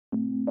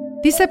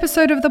This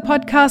episode of the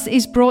podcast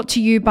is brought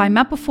to you by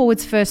Mapper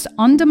Forward's first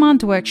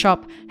on-demand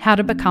workshop, How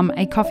to Become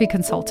a Coffee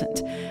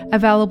Consultant.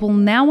 Available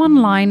now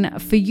online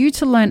for you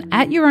to learn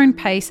at your own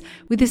pace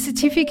with a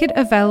certificate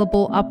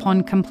available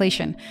upon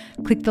completion.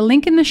 Click the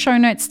link in the show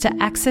notes to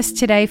access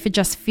today for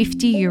just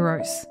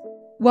 €50.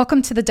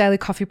 Welcome to the Daily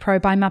Coffee Pro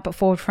by Mapper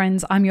Forward,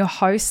 friends. I'm your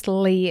host,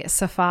 Lee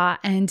Safar,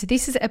 and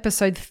this is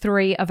episode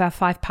 3 of our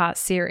 5-part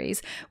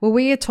series where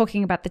we are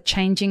talking about the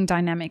changing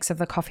dynamics of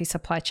the coffee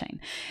supply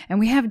chain. And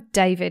we have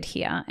David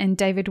here. And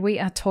David, we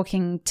are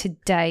talking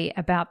today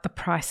about the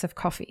price of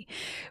coffee,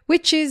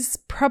 which is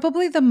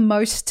probably the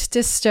most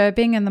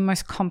disturbing and the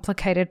most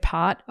complicated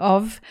part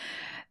of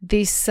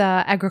this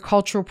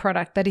agricultural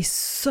product that is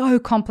so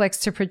complex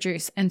to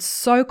produce and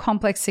so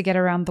complex to get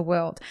around the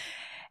world.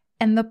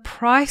 And the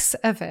price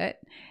of it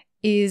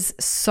is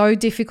so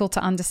difficult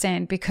to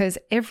understand because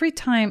every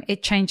time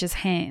it changes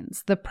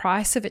hands, the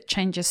price of it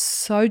changes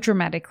so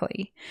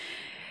dramatically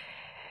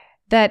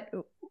that,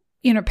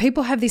 you know,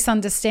 people have this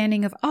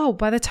understanding of, oh,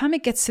 by the time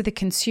it gets to the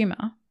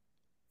consumer,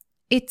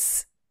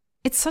 it's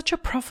such a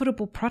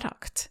profitable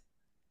product.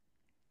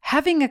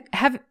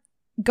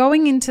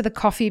 Going into the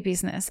coffee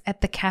business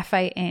at the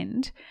cafe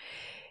end,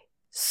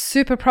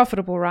 super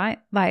profitable, right?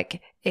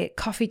 Like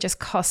coffee just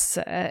costs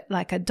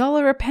like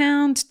 $1 a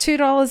pound,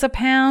 $2 a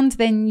pound.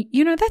 Then,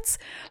 you know, that's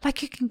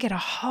like you can get a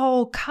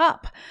whole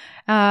cup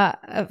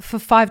for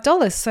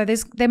 $5. So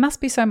there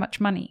must be so much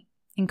money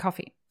in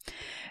coffee.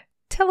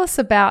 Tell us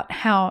about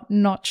how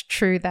not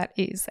true that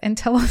is and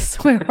tell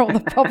us where all the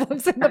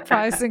problems in the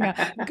pricing are.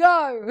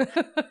 Go.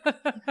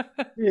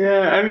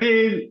 Yeah, I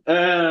mean,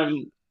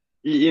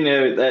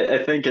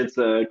 I think it's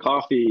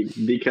coffee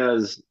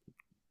because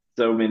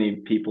so many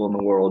people in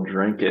the world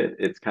drink it.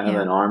 It's kind of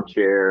an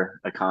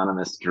armchair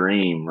economist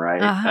dream,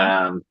 right?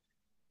 Uh-huh.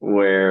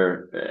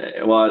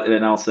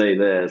 And I'll say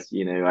this,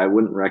 I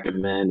wouldn't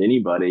recommend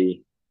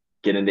anybody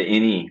get into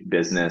any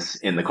business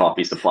in the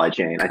coffee supply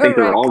chain. Correct. I think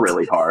they're all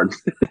really hard,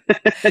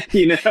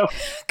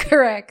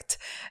 Correct.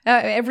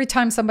 Every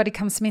time somebody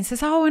comes to me and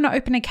says, oh, I want to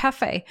open a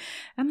cafe.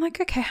 I'm like,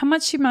 okay, how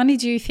much money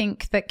do you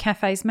think that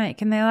cafes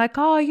make? And they're like,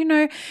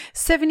 70%,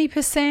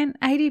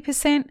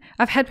 80%.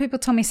 I've had people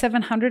tell me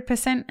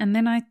 700%. And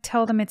then I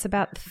tell them it's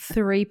about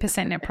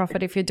 3% net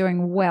profit if you're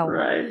doing well.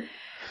 Right. And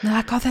they're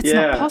like, oh, that's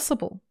not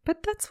possible.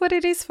 But that's what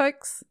it is,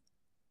 folks.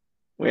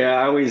 Well, yeah,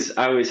 I always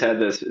had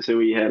this. So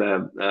we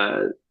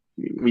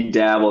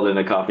dabbled in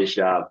a coffee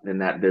shop in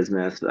that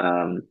business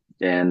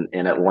in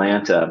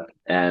Atlanta,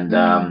 and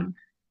I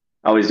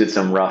always did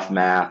some rough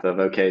math of,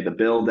 okay, the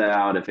build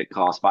out, if it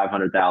costs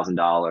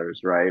 $500,000,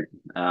 right,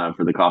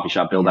 for the coffee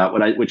shop build out,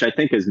 which I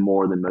think is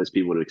more than most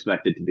people would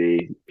expect it to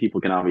be.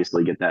 People can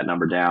obviously get that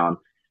number down,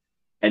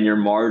 and your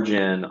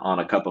margin on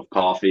a cup of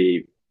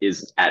coffee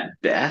is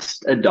at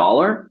best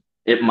 $1.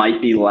 It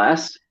might be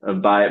less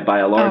by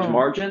a large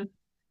margin.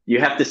 You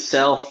have to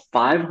sell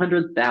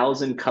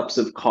 500,000 cups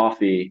of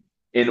coffee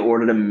in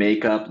order to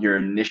make up your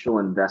initial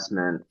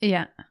investment.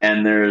 Yeah.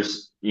 And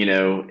there's, in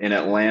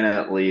Atlanta,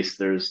 at least,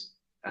 there's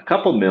a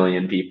couple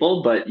million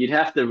people, but you'd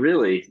have to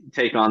really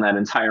take on that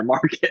entire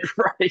market,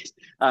 right?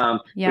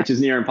 Which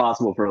is near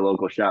impossible for a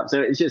local shop.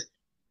 So it's just,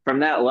 from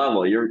that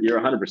level, you're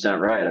 100%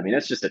 right. I mean,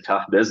 it's just a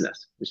tough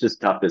business. It's just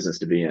a tough business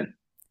to be in.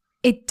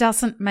 It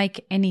doesn't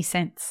make any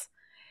sense.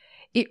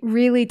 It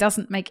really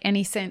doesn't make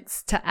any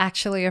sense to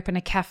actually open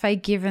a cafe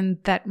given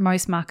that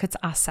most markets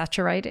are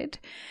saturated.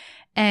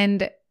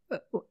 And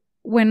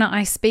when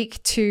I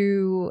speak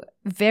to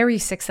very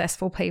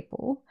successful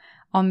people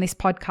on this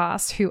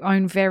podcast who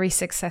own very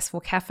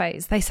successful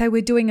cafes, they say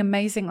we're doing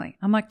amazingly.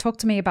 I'm like, talk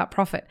to me about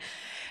profit.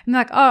 I'm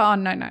like, oh,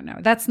 no.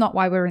 That's not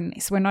why we're in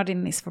this. We're not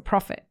in this for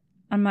profit.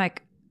 I'm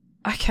like,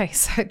 okay,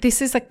 so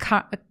this is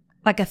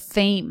like a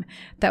theme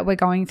that we're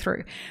going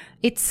through.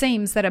 It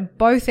seems that at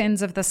both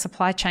ends of the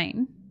supply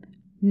chain,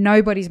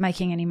 nobody's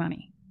making any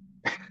money.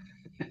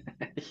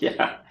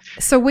 Yeah.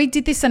 So we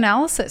did this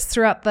analysis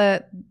throughout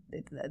the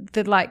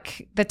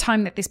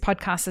time that this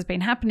podcast has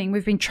been happening.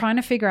 We've been trying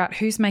to figure out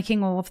who's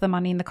making all of the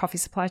money in the coffee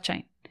supply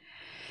chain.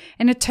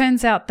 And it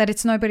turns out that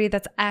it's nobody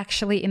that's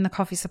actually in the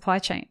coffee supply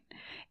chain.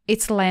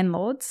 It's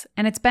landlords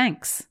and it's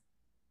banks.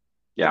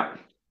 Yeah.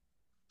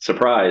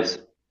 Surprise.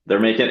 They're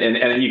making,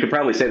 and you could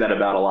probably say that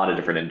about a lot of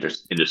different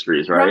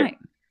industries, right?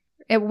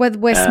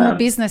 Where small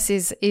business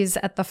is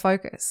at the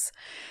focus.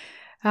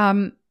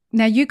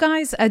 Now, you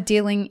guys are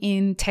dealing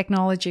in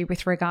technology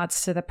with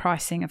regards to the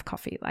pricing of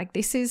coffee. Like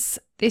this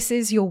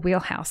is your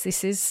wheelhouse.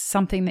 This is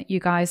something that you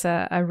guys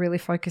are really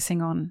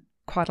focusing on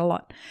quite a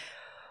lot.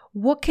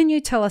 What can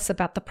you tell us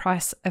about the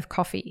price of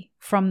coffee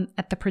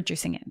at the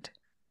producing end?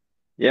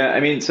 Yeah, I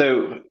mean,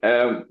 so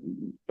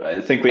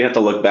I think we have to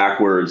look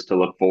backwards to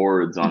look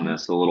forwards on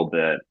this a little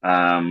bit,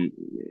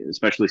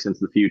 especially since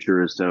the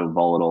future is so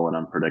volatile and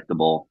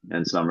unpredictable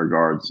in some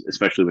regards,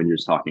 especially when you're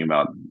just talking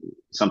about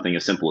something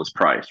as simple as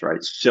price,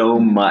 right? So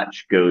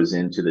much goes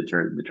into the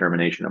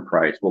determination of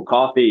price. Well,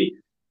 coffee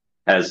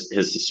has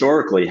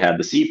historically had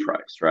the C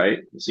price, right?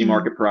 The C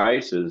market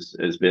price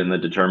has been the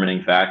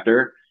determining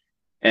factor,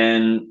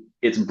 and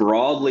it's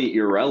broadly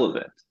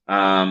irrelevant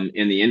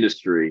in the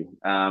industry.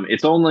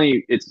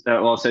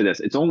 I'll say this: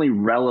 it's only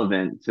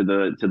relevant to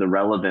the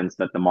relevance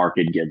that the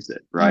market gives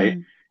it, right?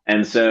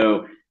 And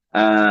so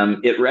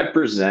it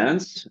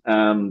represents,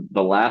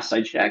 the last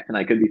I checked, and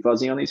I could be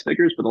fuzzy on these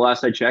figures, but the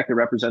last I checked, it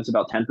represents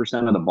about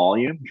 10% of the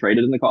volume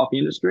traded in the coffee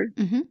industry.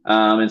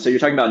 And so you're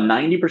talking about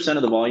 90%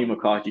 of the volume of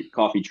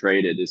coffee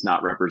traded is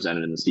not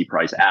represented in the C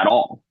price at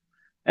all.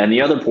 And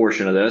the other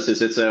portion of this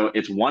is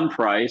it's one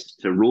price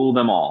to rule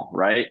them all,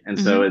 right? And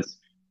so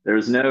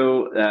there's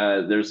no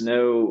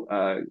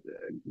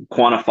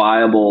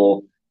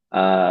quantifiable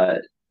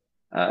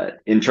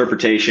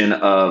interpretation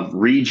of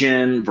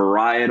region,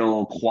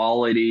 varietal,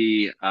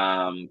 quality,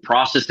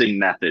 processing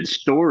method,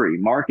 story,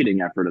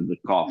 marketing effort of the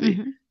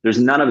coffee. There's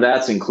none of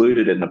that's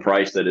included in the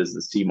price that is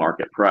the C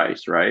market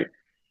price, right?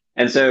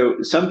 And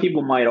so some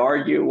people might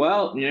argue,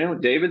 well,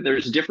 David,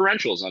 there's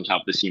differentials on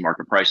top of the C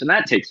market price, and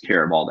that takes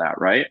care of all that,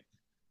 right?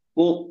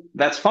 Well,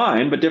 that's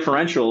fine, but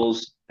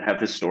differentials have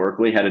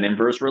historically had an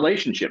inverse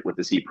relationship with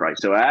the C price.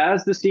 So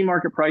as the C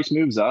market price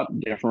moves up,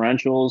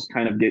 differentials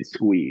kind of get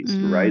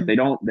squeezed, right? They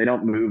don't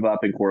move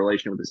up in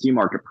correlation with the C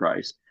market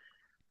price,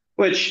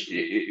 which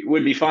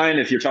would be fine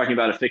if you're talking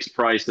about a fixed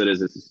price that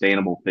is a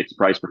sustainable fixed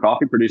price for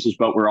coffee producers,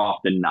 but we're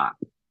often not.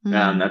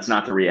 That's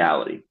not the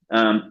reality.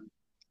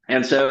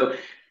 And so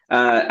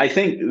I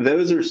think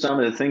those are some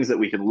of the things that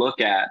we can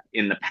look at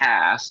in the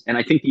past. And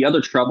I think the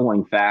other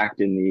troubling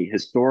fact in the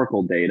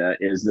historical data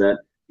is that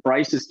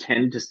prices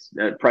tend to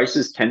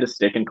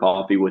stick in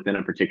coffee within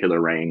a particular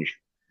range.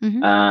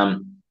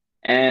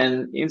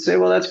 And you can say,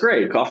 well, that's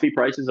great. Coffee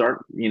prices aren't,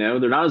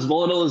 they're not as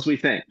volatile as we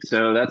think.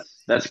 So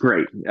that's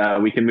great.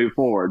 We can move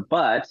forward.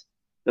 But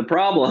the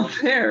problem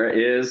there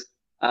is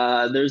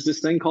there's this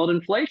thing called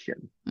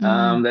inflation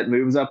that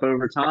moves up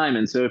over time.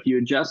 And so if you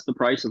adjust the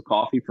price of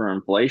coffee for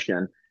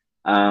inflation,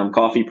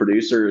 coffee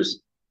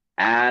producers,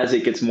 as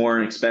it gets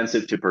more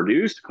expensive to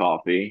produce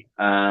coffee,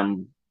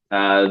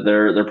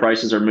 their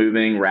prices are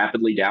moving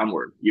rapidly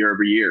downward year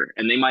over year.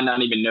 And they might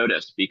not even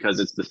notice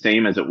because it's the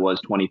same as it was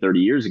 20, 30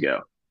 years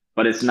ago,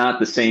 but it's not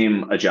the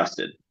same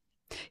adjusted.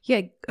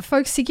 Yeah,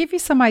 folks, to give you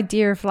some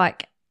idea of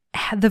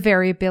the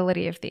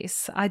variability of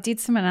this, I did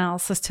some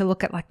analysis to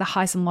look at the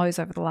highs and lows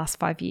over the last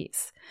 5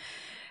 years.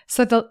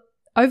 So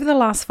over the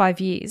last 5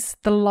 years,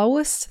 the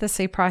lowest the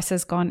C price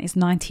has gone is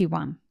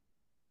 91.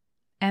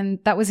 And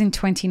that was in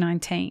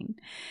 2019.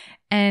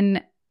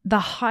 And the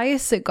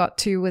highest it got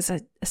to was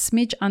a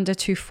smidge under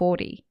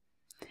 240.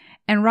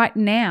 And right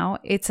now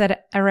it's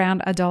at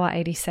around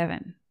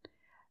 $1.87.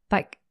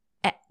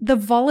 The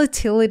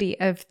volatility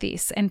of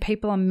this, and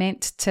people are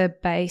meant to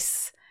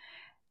base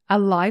a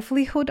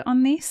livelihood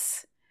on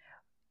this,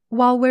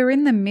 while we're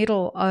in the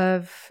middle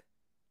of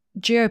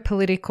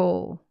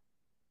geopolitical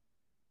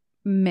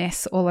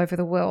mess all over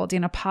the world,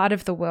 in a part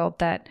of the world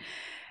that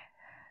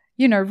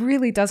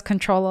really does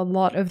control a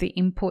lot of the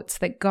inputs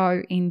that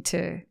go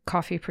into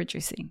coffee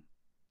producing.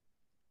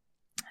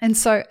 And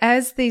so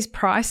as these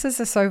prices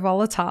are so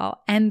volatile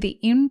and the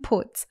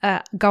inputs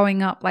are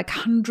going up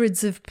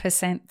hundreds of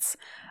percents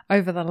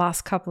over the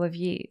last couple of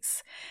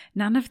years,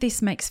 none of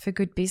this makes for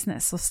good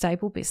business or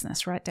stable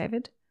business, right,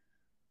 David?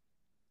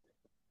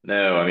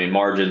 No, I mean,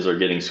 margins are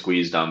getting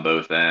squeezed on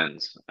both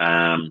ends.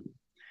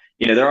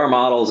 There are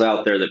models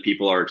out there that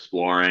people are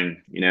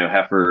exploring.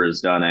 Heifer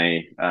has done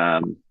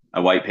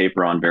a white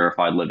paper on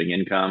verified living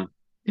income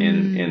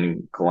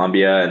in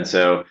Colombia. And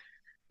so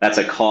that's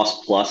a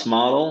cost plus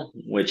model,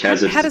 which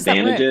has its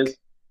advantages.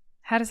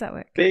 How does that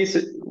work?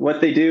 Basically,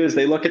 what they do is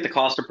they look at the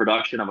cost of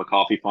production of a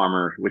coffee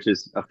farmer, which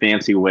is a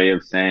fancy way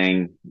of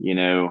saying,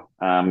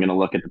 I'm going to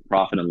look at the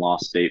profit and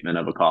loss statement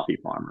of a coffee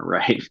farmer,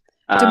 right?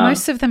 Do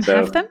most of them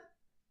have them?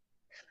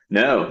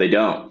 No, they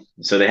don't.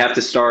 So they have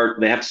to start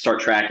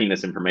tracking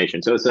this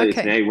information. So it's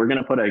hey, we're going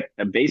to put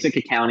a basic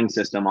accounting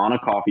system on a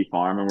coffee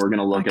farm, and we're going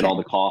to look at all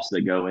the costs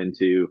that go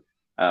into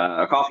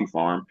a coffee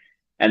farm.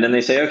 And then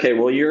they say, okay,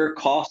 well, your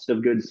cost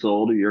of goods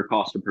sold or your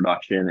cost of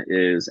production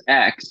is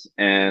X,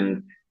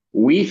 and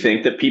we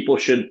think that people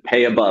should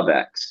pay above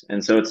X.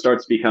 And so it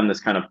starts to become this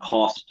kind of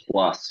cost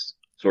plus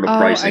sort of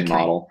pricing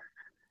model.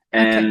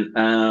 And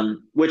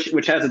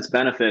which has its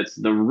benefits.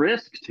 The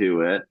risk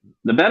to it,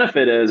 the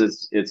benefit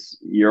is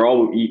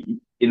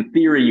in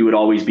theory you would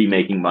always be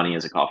making money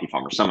as a coffee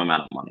farmer, some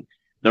amount of money.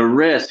 The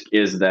risk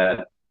is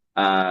that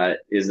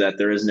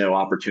there is no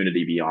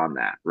opportunity beyond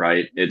that,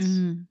 right?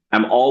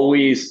 I'm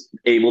always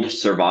able to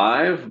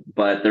survive,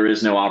 but there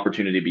is no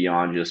opportunity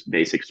beyond just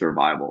basic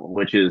survival,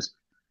 which is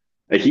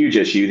a huge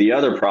issue. The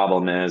other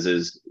problem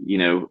is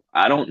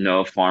I don't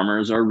know if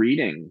farmers are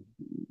reading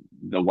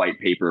the white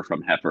paper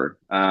from Heifer,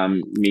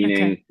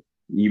 meaning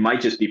you might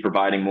just be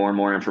providing more and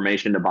more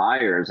information to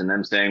buyers and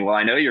them saying, well,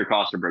 I know your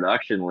cost of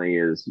production, Lee,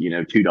 is,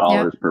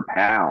 $2 per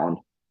pound.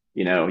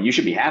 You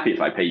should be happy if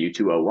I pay you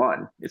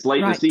 $2.01. It's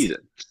late in the season,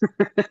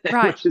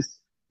 right?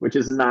 which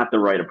is not the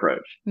right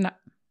approach. No.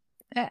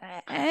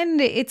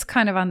 And it's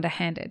kind of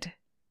underhanded.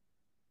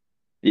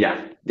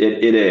 Yeah,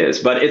 it is,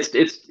 but it's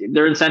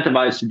they're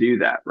incentivized to do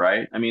that,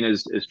 right? I mean,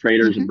 as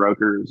traders and Hmm.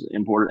 brokers,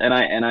 importers, and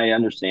I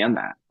understand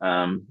that.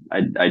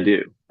 I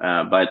do,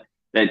 but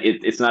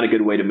it's not a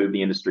good way to move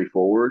the industry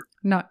forward.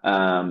 No.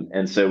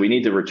 And so we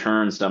need to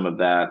return some of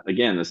that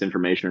again, this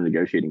information and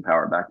negotiating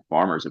power back to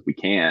farmers if we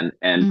can,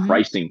 and Hmm.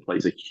 pricing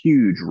plays a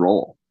huge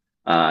role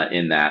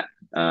in that,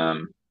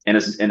 and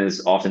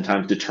is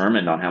oftentimes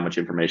determined on how much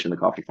information the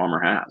coffee farmer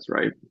has,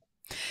 right?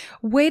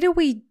 Where do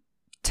we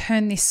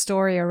turn this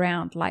story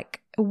around? Like,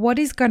 what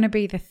is going to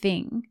be the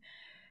thing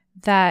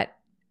that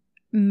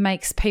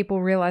makes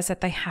people realize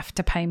that they have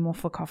to pay more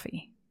for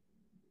coffee?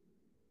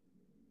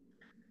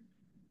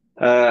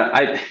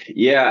 I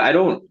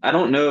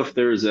don't know if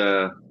there's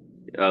a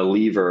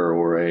lever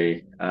or Or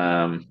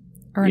an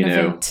you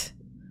know, event?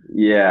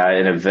 yeah,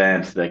 an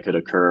event that could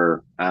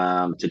occur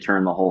to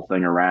turn the whole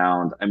thing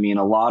around. I mean,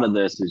 a lot of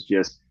this is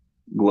just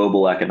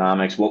global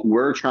economics. What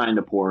we're trying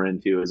to pour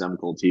into as M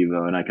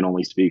Cultivo, and I can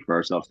only speak for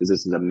ourselves because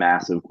this is a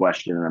massive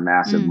question and a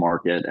massive Mm.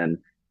 market and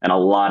a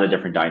lot of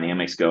different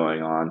dynamics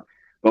going on.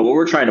 But what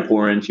we're trying to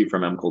pour into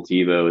from M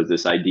Cultivo is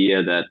this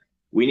idea that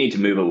we need to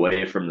move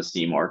away from the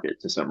C market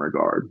to some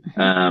regard.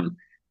 Hmm.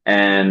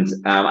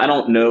 I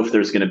don't know if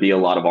there's going to be a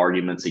lot of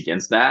arguments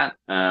against that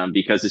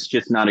because it's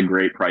just not a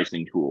great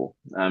pricing tool.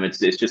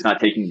 It's just not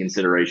taking into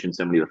consideration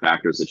so many of the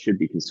factors that should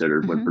be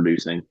considered when Hmm.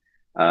 producing,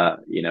 a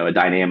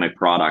dynamic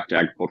product,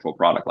 agricultural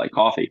product like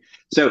coffee.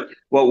 So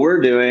what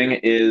we're doing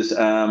is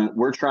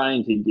we're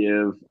trying to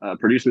give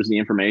producers the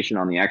information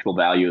on the actual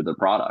value of the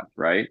product,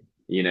 right?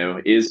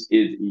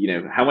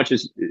 How much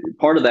is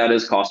part of that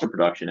is cost of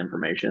production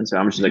information. So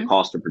how much does it Hmm.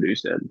 cost to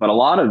produce it? But a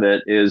lot of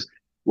it is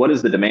what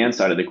does the demand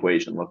side of the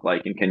equation look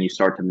like? And can you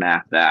start to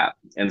map that?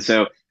 And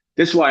so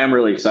this is why I'm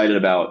really excited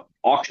about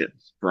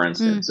auctions, for Mm.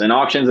 instance. And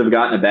auctions have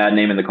gotten a bad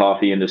name in the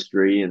coffee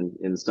industry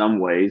in some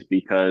ways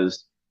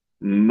because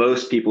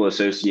most people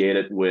associate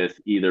it with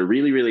either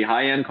really, really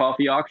high end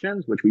coffee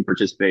auctions, which we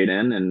participate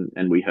in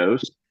and we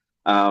host.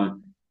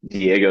 Um,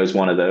 Diego is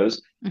one of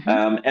those.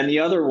 Hmm. And the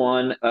other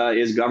one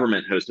is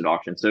government hosted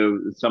auction. So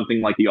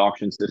something like the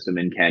auction system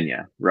in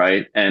Kenya,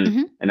 right?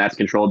 Hmm. And that's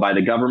controlled by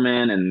the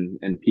government,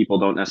 and people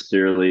don't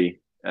necessarily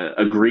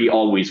agree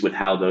always with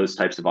how those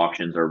types of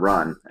auctions are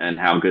run and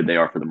how good they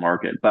are for the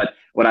market. But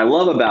what I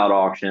love about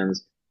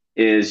auctions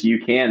is you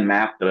can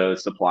map the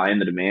supply and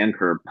the demand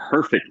curve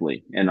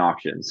perfectly in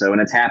auctions. So, and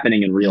it's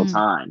happening in real Mm.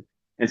 time.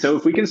 And so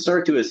if we can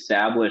start to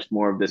establish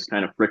more of this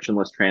kind of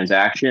frictionless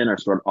transaction or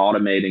sort of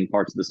automating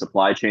parts of the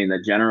supply chain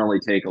that generally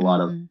take a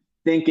lot of Mm.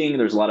 thinking,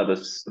 there's a lot of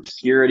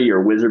obscurity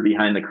or wizard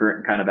behind the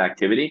current kind of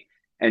activity,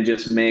 and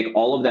just make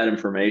all of that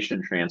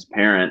information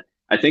transparent,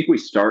 I think we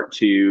start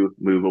to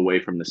move away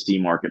from the C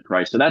market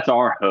price. So that's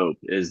our hope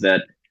is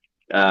that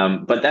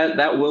but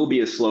that will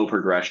be a slow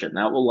progression.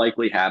 That will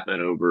likely happen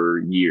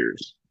over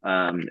years.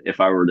 If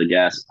I were to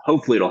guess,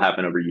 hopefully it'll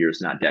happen over years,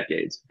 not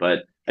decades.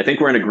 But I think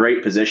we're in a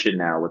great position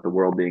now with the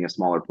world being a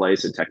smaller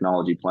place and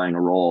technology playing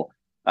a role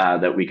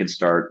that we can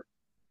start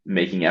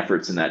making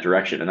efforts in that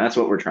direction. And that's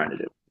what we're trying to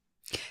do.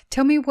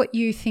 Tell me what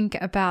you think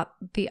about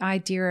the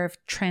idea of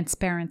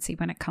transparency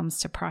when it comes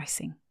to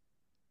pricing.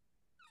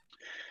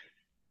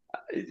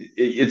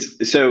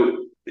 It's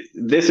so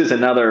this is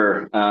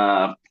another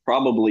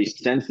probably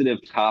sensitive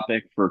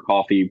topic for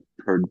coffee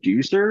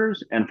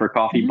producers and for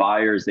coffee Hmm.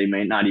 buyers. They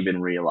may not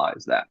even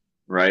realize that,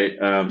 right?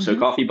 So Hmm.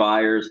 coffee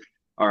buyers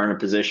are in a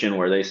position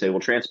where they say, well,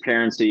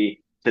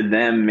 transparency to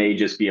them may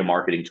just be a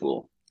marketing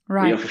tool. We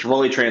Right. have a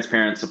fully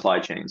transparent supply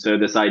chain. So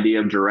this idea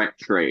of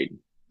direct trade,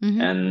 Hmm.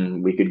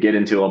 and we could get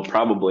into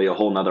probably a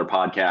whole nother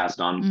podcast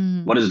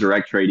on what Mm. does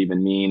direct trade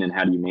even mean and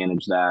how do you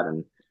manage that,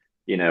 and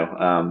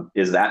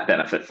is that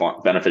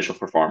beneficial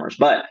for farmers?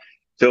 But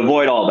to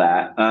avoid all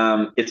that,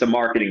 it's a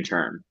marketing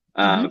term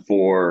Hmm.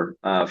 for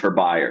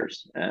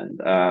buyers, and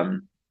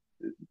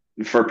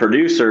for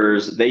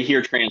producers, they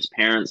hear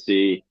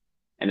transparency,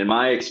 and in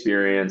my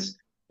experience,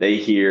 they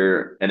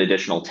hear an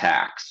additional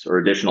tax or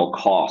additional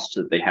cost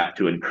that they have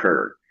to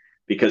incur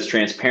because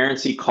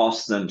transparency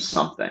costs them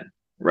something,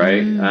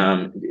 right?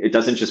 Mm. It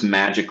doesn't just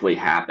magically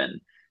happen.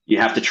 You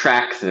have to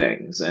track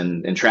things,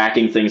 and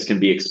tracking things can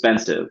be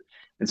expensive.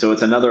 And so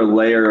it's another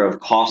layer of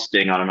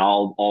costing on an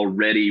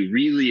already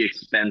really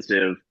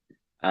expensive,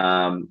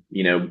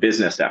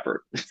 business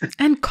effort. And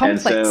And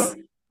complex, so,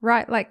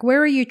 right? Like,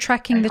 where are you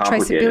tracking and the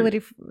complicated.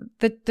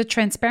 traceability, the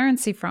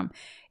transparency from?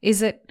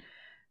 Is it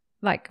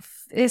like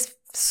there's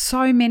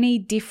so many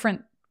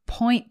different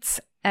points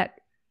at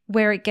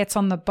where it gets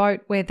on the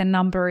boat where the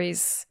number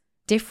is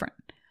different.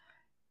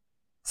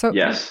 So,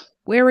 Yes.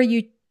 where are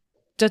you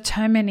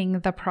determining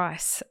the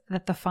price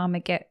that the farmer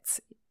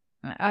gets?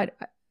 I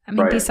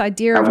mean, Right. this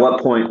idea At of,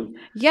 what point?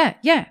 yeah.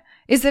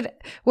 Is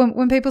it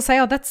when people say,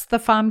 oh, that's the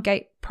farm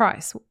gate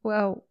price?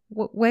 Well,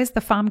 where's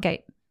the farm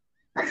gate?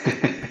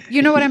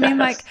 You know what I mean?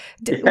 Like,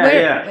 Yes. Yeah,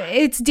 where yeah.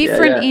 it's Yeah,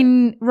 different yeah.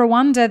 in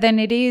Rwanda than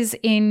it is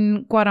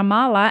in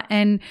Guatemala.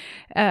 And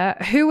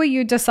who are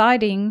you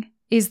deciding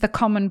is the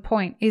common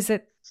point? Is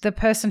it the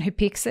person who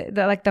picks it,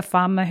 the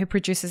farmer who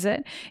produces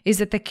it?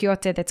 Is it the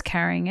quiote that's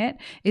carrying it?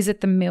 Is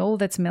it the mill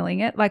that's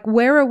milling it? Like,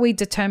 where are we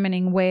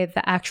determining where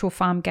the actual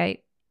farm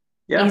gate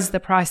is the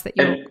price that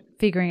you're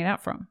figuring it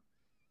out from?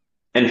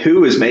 And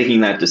who is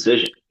making that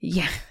decision?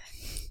 Yeah.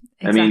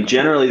 Exactly. I mean,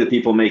 generally the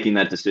people making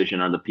that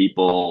decision are the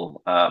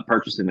people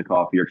purchasing the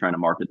coffee or trying to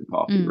market the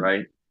coffee,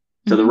 right?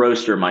 So the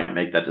roaster might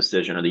make that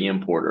decision, or the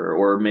importer,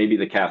 or maybe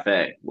the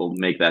cafe will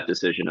make that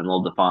decision, and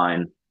they'll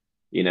define,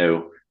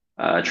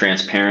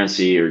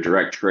 transparency or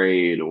direct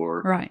trade,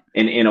 or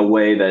in a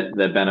way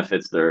that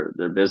benefits their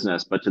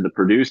business. But to the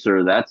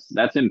producer,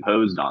 that's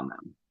imposed on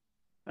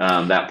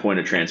them, that point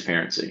of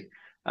transparency,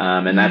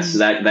 and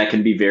that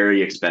can be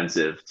very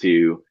expensive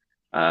to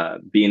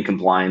be in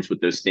compliance with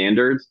those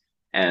standards.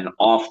 And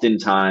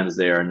oftentimes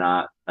they are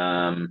not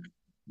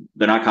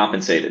they're not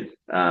compensated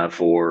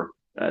for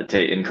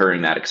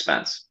incurring that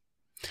expense.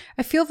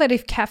 I feel that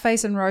if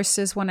cafes and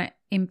roasters want to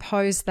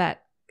impose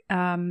that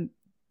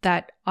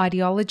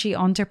ideology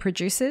onto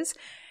producers,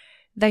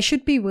 they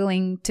should be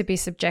willing to be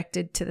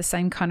subjected to the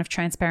same kind of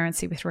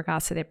transparency with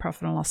regards to their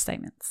profit and loss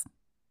statements.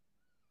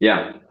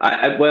 Yeah,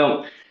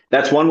 well,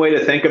 that's one way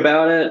to think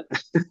about it.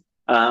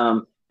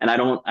 And I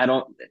don't,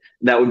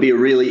 that would be a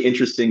really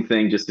interesting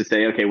thing, just to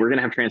say, okay, we're going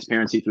to have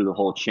transparency through the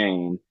whole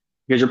chain,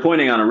 because you're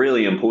pointing on a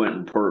really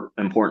important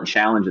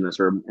challenge in this,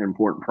 or an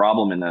important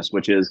problem in this,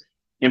 which is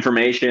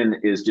information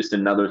is just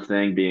another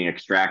thing being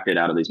extracted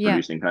out of these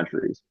producing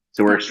countries.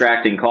 So we're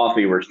extracting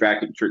coffee,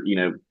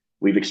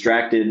 we've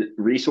extracted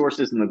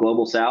resources in the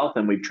global south,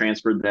 and we've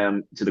transferred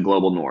them to the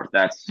global north.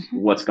 That's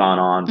what's gone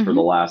on for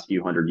the last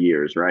few hundred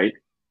years, right?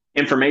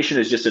 Information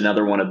is just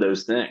another one of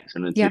those things,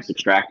 and it's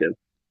extractive.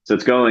 So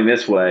it's going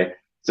this way.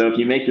 So if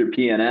you make your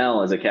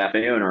P&L as a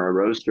cafe owner, a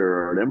roaster,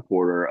 or an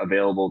importer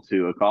available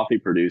to a coffee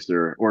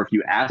producer, or if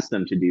you ask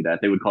them to do that,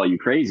 they would call you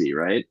crazy,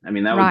 right? I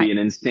mean, that would be an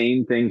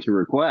insane thing to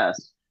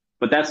request.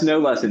 But that's no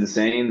less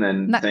insane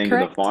than saying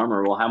to the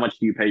farmer, well, how much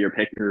do you pay your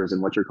pickers,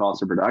 and what's your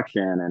cost of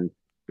production?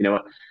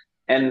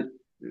 And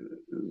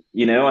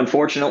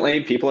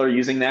unfortunately, people are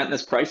using that in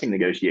this pricing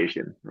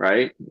negotiation,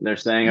 right? They're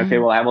saying, okay,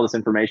 well, I have all this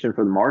information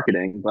for the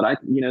marketing, but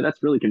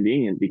that's really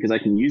convenient, because I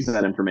can use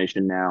that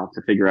information now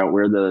to figure out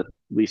where the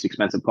least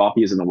expensive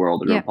coffee is in the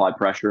world, and apply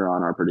pressure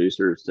on our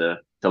producers to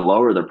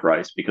lower their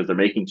price, because they're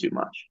making too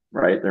much,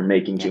 right? They're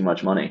making too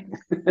much money.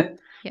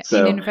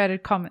 So, in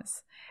inverted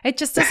commas. It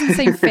just doesn't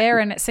seem fair,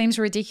 and it seems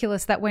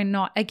ridiculous that we're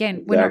not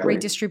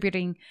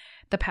redistributing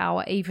the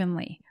power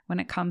evenly when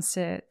it comes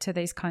to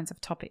these kinds of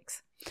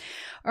topics.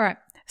 All right.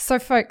 So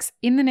folks,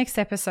 in the next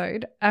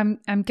episode, I'm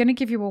going to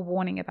give you a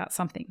warning about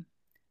something.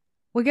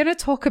 We're going to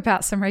talk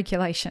about some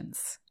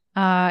regulations,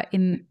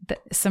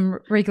 some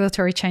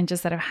regulatory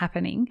changes that are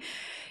happening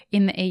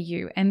in the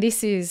EU. And this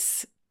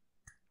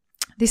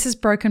has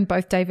broken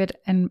both David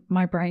and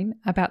my brain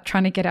about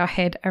trying to get our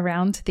head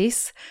around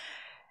this.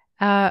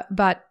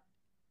 But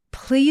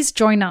please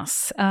join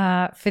us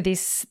for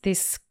this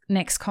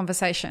next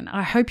conversation.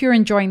 I hope you're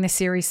enjoying the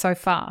series so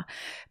far,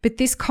 but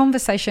this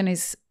conversation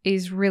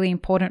is really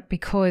important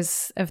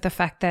because of the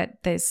fact that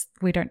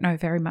we don't know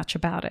very much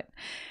about it.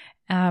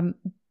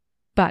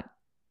 But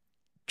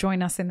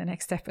join us in the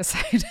next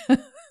episode.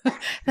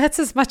 That's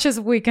as much as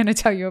we're going to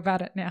tell you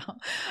about it now.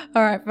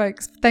 All right,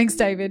 folks. Thanks,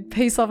 David.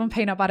 Peace, love, and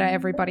peanut butter,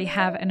 everybody.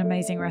 Have an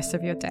amazing rest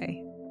of your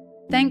day.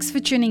 Thanks for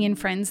tuning in,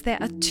 friends. There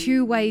are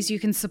 2 ways you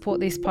can support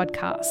this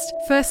podcast.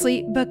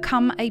 Firstly,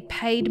 become a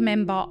paid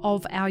member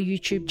of our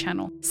YouTube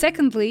channel.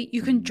 Secondly,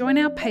 you can join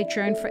our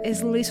Patreon for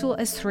as little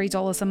as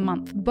 $3 a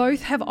month.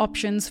 Both have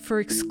options for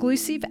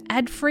exclusive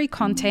ad-free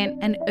content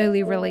and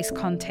early release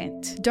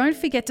content. Don't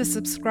forget to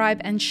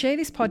subscribe and share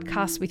this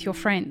podcast with your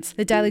friends.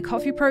 The Daily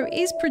Coffee Pro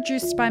is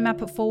produced by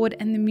Map It Forward,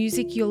 and the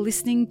music you're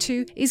listening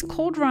to is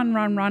called Run,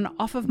 Run, Run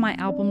off of my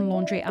album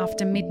Laundry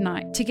After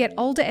Midnight. To get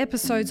older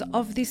episodes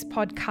of this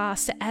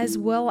podcast, as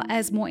well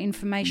as more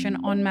information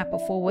on Map It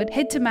Forward,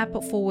 head to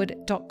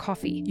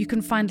mapitforward.coffee. You can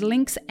find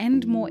links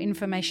and more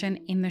information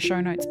in the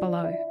show notes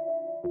below.